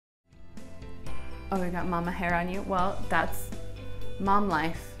Oh, you got mama hair on you? Well, that's mom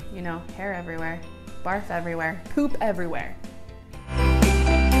life, you know, hair everywhere, barf everywhere, poop everywhere.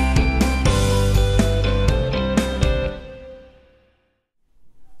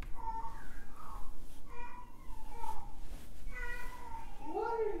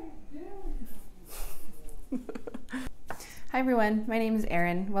 Hi everyone, my name is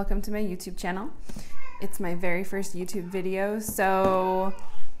Erin. Welcome to my YouTube channel. It's my very first YouTube video, so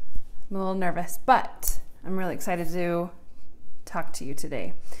I'm a little nervous, but I'm really excited to talk to you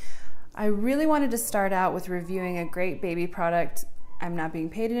today. I really wanted to start out with reviewing a great baby product. I'm not being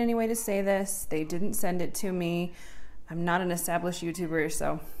paid in any way to say this. They didn't send it to me. I'm not an established YouTuber,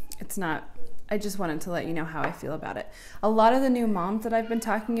 so it's not, I just wanted to let you know how I feel about it. A lot of the new moms that I've been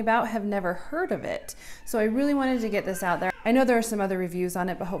talking about have never heard of it, so I really wanted to get this out there. I know there are some other reviews on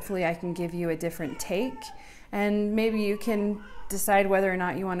it, but hopefully I can give you a different take, and maybe you can decide whether or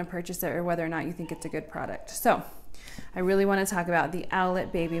not you want to purchase it or whether or not you think it's a good product. So I really want to talk about the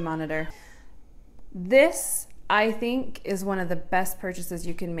OWLET baby monitor. This, I think, is one of the best purchases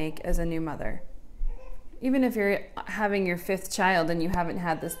you can make as a new mother. Even if you're having your 5th child and you haven't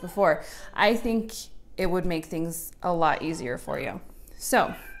had this before, I think it would make things a lot easier for you.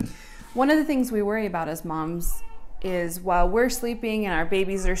 So, one of the things we worry about as moms is while we're sleeping and our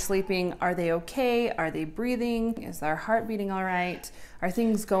babies are sleeping, are they okay? Are they breathing? Is their heart beating all right? Are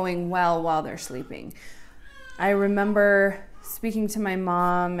things going well while they're sleeping? I remember speaking to my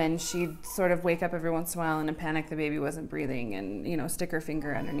mom, and she'd sort of wake up every once in a while in a panic the baby wasn't breathing and, you know, stick her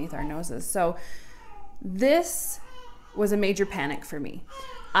finger underneath our noses. So this was a major panic for me.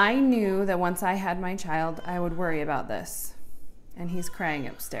 I knew that once I had my child, I would worry about this. And he's crying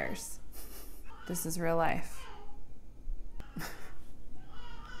upstairs. This is real life.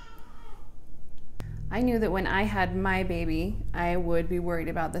 I knew that when I had my baby, I would be worried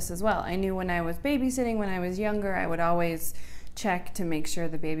about this as well. I knew when I was babysitting, when I was younger, I would always check to make sure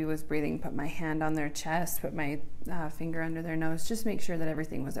the baby was breathing, put my hand on their chest, put my finger under their nose, just make sure that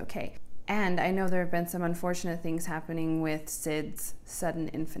everything was okay. And I know there have been some unfortunate things happening with SIDS, sudden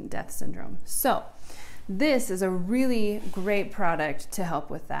infant death syndrome. So this is a really great product to help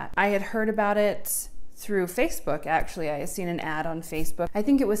with that. I had heard about it through Facebook, actually. I had seen an ad on Facebook. I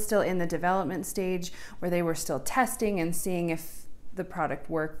think it was still in the development stage where they were still testing and seeing if the product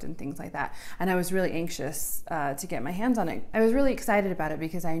worked and things like that. And I was really anxious to get my hands on it. I was really excited about it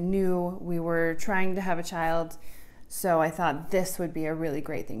because I knew we were trying to have a child, so I thought this would be a really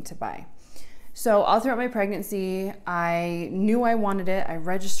great thing to buy. So all throughout my pregnancy, I knew I wanted it. I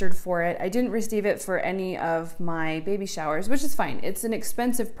registered for it. I didn't receive it for any of my baby showers, which is fine. It's an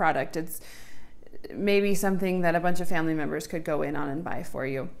expensive product. It's maybe something that a bunch of family members could go in on and buy for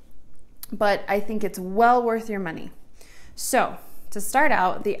you. But I think it's well worth your money. So to start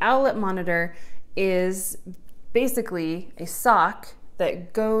out, the OWLET monitor is basically a sock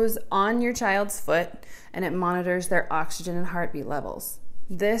that goes on your child's foot and it monitors their oxygen and heartbeat levels.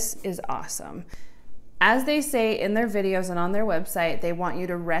 This is awesome. As they say in their videos and on their website, they want you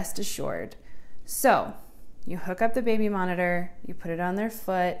to rest assured. So you hook up the baby monitor, you put it on their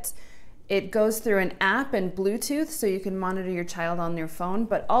foot. It goes through an app and Bluetooth, so you can monitor your child on your phone,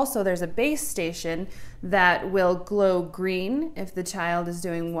 but also there's a base station that will glow green if the child is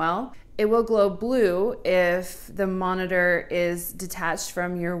doing well. It will glow blue if the monitor is detached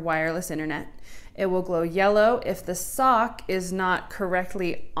from your wireless internet. It will glow yellow if the sock is not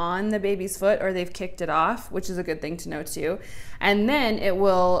correctly on the baby's foot or they've kicked it off, which is a good thing to know too. And then it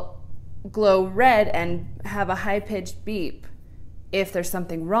will glow red and have a high-pitched beep if there's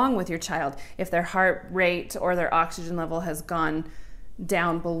something wrong with your child, if their heart rate or their oxygen level has gone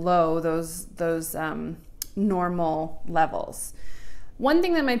down below those normal levels. One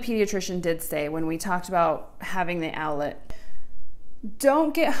thing that my pediatrician did say when we talked about having the OWLET,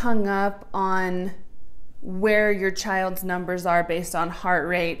 don't get hung up on where your child's numbers are based on heart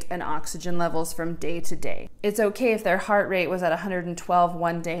rate and oxygen levels from day to day. It's okay if their heart rate was at 112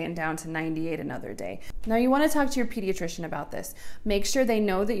 one day and down to 98 another day. Now you want to talk to your pediatrician about this. Make sure they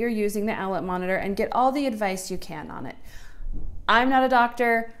know that you're using the OWLET monitor and get all the advice you can on it. I'm not a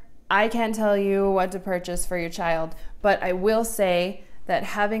doctor. I can't tell you what to purchase for your child, but I will say that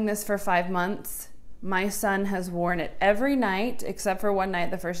having this for 5 months, my son has worn it every night except for one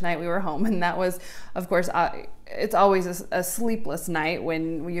night, the first night we were home, and that was, of course, it's always a sleepless night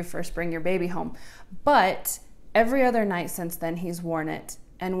when you first bring your baby home. But every other night since then, he's worn it,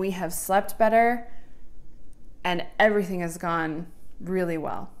 and we have slept better, and everything has gone really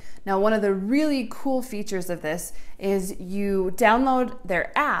well. Now, one of the really cool features of this is you download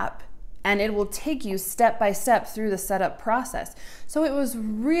their app and it will take you step by step through the setup process. So it was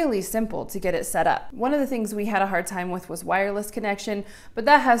really simple to get it set up. One of the things we had a hard time with was wireless connection, but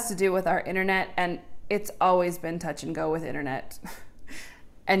that has to do with our internet, and it's always been touch and go with internet.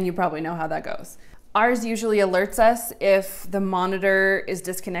 And you probably know how that goes. Ours usually alerts us if the monitor is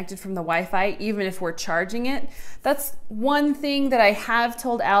disconnected from the Wi-Fi, even if we're charging it. That's one thing that I have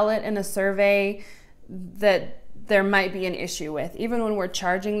told OWLET in a survey that there might be an issue with. Even when we're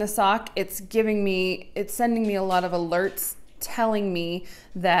charging the sock, it's sending me a lot of alerts telling me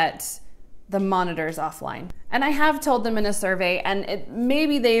that the monitor is offline. And I have told them in a survey, and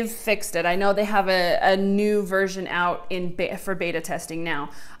maybe they've fixed it. I know they have a new version out for beta testing now.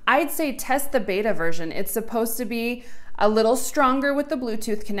 I'd say test the beta version. It's supposed to be a little stronger with the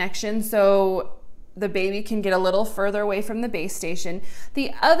Bluetooth connection, so the baby can get a little further away from the base station.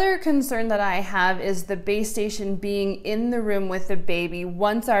 The other concern that I have is the base station being in the room with the baby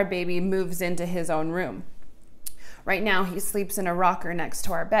once our baby moves into his own room. Right now, he sleeps in a rocker next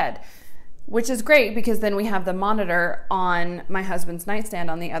to our bed, which is great because then we have the monitor on my husband's nightstand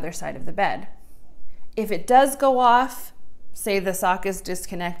on the other side of the bed. If it does go off, say the sock is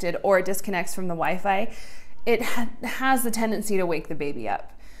disconnected or it disconnects from the Wi-Fi, it has the tendency to wake the baby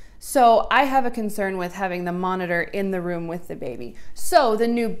up. So I have a concern with having the monitor in the room with the baby. So the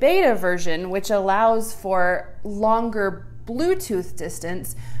new beta version, which allows for longer Bluetooth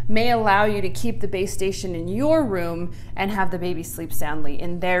distance, may allow you to keep the base station in your room and have the baby sleep soundly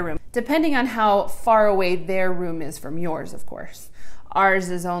in their room, depending on how far away their room is from yours, of course.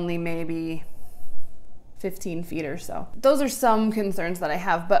 Ours is only maybe 15 feet or so. Those are some concerns that I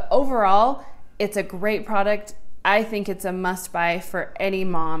have, but overall, it's a great product. I think it's a must-buy for any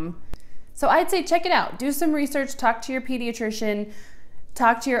mom. So I'd say check it out. Do some research, talk to your pediatrician,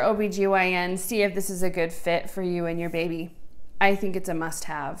 talk to your OBGYN, see if this is a good fit for you and your baby. I think it's a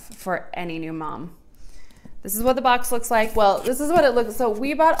must-have for any new mom. This is what the box looks like. Well, this is what it looks. So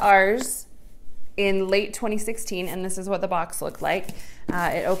we bought ours in late 2016, and this is what the box looked like.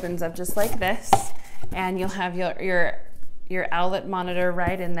 It opens up just like this, and you'll have your OWLET monitor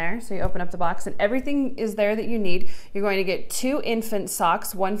right in there. So you open up the box and everything is there that you need. You're going to get 2 infant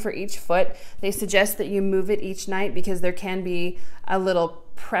socks, 1 for each foot. They suggest that you move it each night because there can be a little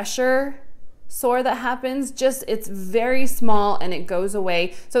pressure sore that happens. It's very small and it goes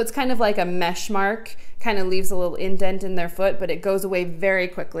away. So it's kind of like a mesh mark, kind of leaves a little indent in their foot, but it goes away very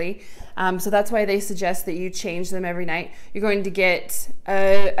quickly. So that's why they suggest that you change them every night. You're going to get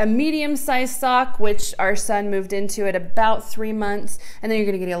a medium-sized sock, which our son moved into at about 3 months, and then you're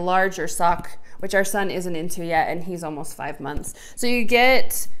going to get a larger sock, which our son isn't into yet, and he's almost 5 months. So you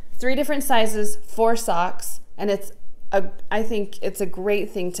get 3 different sizes, 4 socks, and I think it's a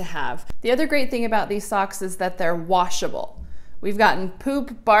great thing to have. The other great thing about these socks is that they're washable. We've gotten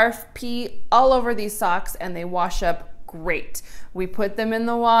poop, barf, pee all over these socks, and they wash up great. We put them in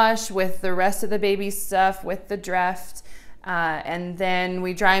the wash with the rest of the baby's stuff, with the Dreft, and then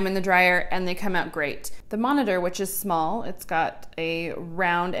we dry them in the dryer and they come out great. The monitor, which is small, it's got a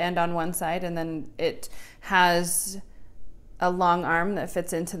round end on one side and then it has a long arm that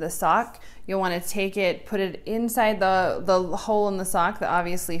fits into the sock. You'll want to take it, put it inside the hole in the sock that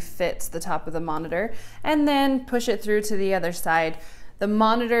obviously fits the top of the monitor, and then push it through to the other side. The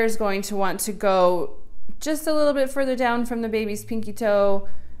monitor is going to want to go just a little bit further down from the baby's pinky toe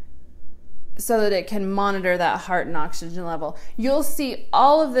so that it can monitor that heart and oxygen level. You'll see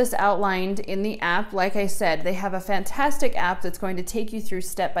all of this outlined in the app. Like I said, they have a fantastic app that's going to take you through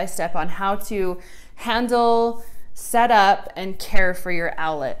step by step on how to handle, set up, and care for your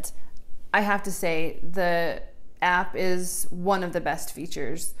OWLET. I have to say, the app is one of the best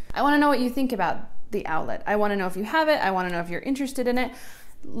features. I want to know what you think about the OWLET. I want to know if you have it. I want to know if you're interested in it.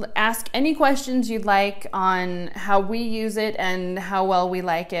 Ask any questions you'd like on how we use it and how well we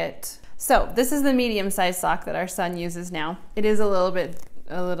like it. So this is the medium-sized sock that our son uses now. It is a little bit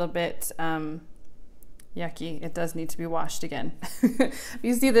yucky. It does need to be washed again.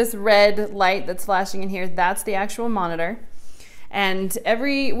 You see this red light that's flashing in here, that's the actual monitor. And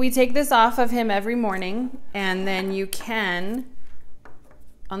we take this off of him every morning, and then you can,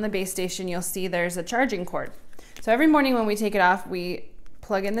 on the base station, you'll see there's a charging cord. So every morning when we take it off, we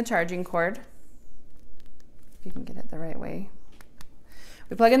plug in the charging cord. If you can get it the right way.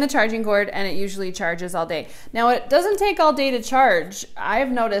 We plug in the charging cord and it usually charges all day. Now it doesn't take all day to charge. I've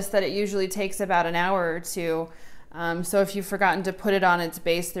noticed that it usually takes about an hour or 2. So if you've forgotten to put it on its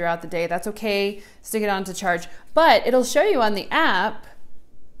base throughout the day, that's okay. Stick it on to charge. But it'll show you on the app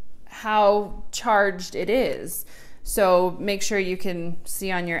how charged it is. So make sure you can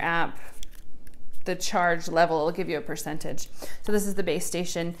see on your app the charge level. It'll give you a percentage. So this is the base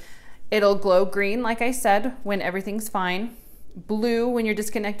station. It'll glow green, like I said, when everything's fine. Blue when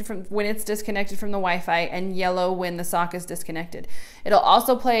it's disconnected from the Wi-Fi, and yellow when the sock is disconnected. It'll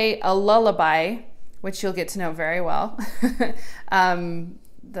also play a lullaby, which you'll get to know very well.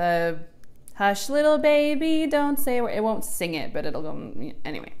 The hush little baby, don't say, it won't sing it, but it'll go,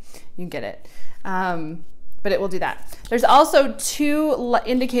 anyway, you get it. But it will do that. There's also 2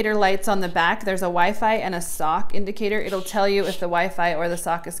 indicator lights on the back. There's a Wi-Fi and a sock indicator. It'll tell you if the Wi-Fi or the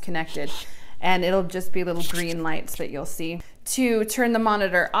sock is connected, and it'll just be little green lights that you'll see. To turn the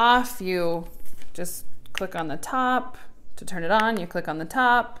monitor off, you just click on the top. To turn it on, you click on the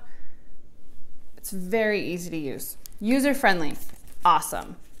top. It's very easy to use. User-friendly,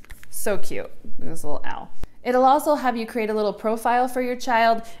 awesome. So cute, this little owl. It'll also have you create a little profile for your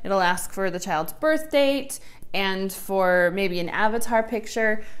child. It'll ask for the child's birth date and for maybe an avatar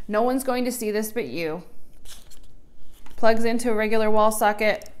picture. No one's going to see this but you. Plugs into a regular wall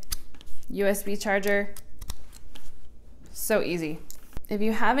socket, USB charger. So easy. If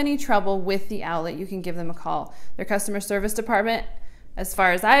you have any trouble with the Owlet, you can give them a call. Their customer service department, as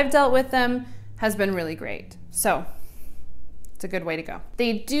far as I've dealt with them, has been really great. So it's a good way to go.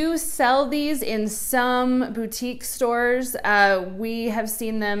 They do sell these in some boutique stores. We have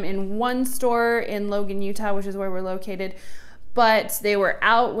seen them in one store in Logan, Utah, which is where we're located, but they were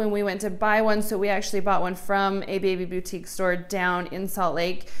out when we went to buy one, so we actually bought one from a baby boutique store down in Salt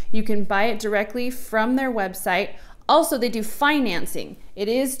Lake. You can buy it directly from their website. Also, they do financing. It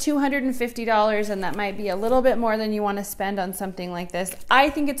is $250, and that might be a little bit more than you want to spend on something like this. I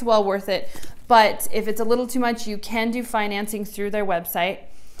think it's well worth it, but if it's a little too much, you can do financing through their website.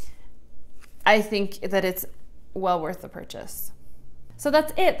 I think that it's well worth the purchase. So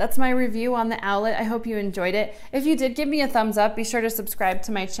that's it. That's my review on the Owlet. I hope you enjoyed it. If you did, give me a thumbs up. Be sure to subscribe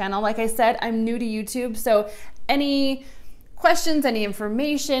to my channel. Like I said, I'm new to YouTube, so any questions, any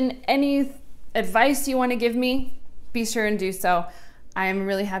information, any advice you want to give me, be sure and do so. I'm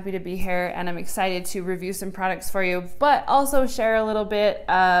really happy to be here, and I'm excited to review some products for you, but also share a little bit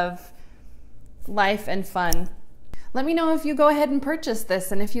of life and fun. Let me know if you go ahead and purchase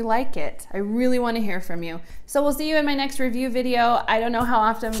this and if you like it. I really want to hear from you. So we'll see you in my next review video. I don't know how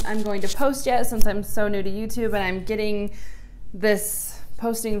often I'm going to post yet, since I'm so new to YouTube and I'm getting this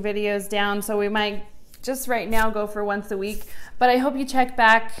posting videos down, so we might just right now go for once a week, but I hope you check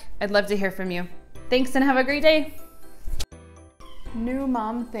back. I'd love to hear from you. Thanks and have a great day. New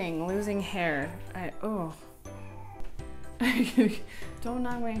mom thing, losing hair. Oh. Don't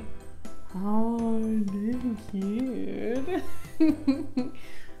knock me. Oh, this is cute.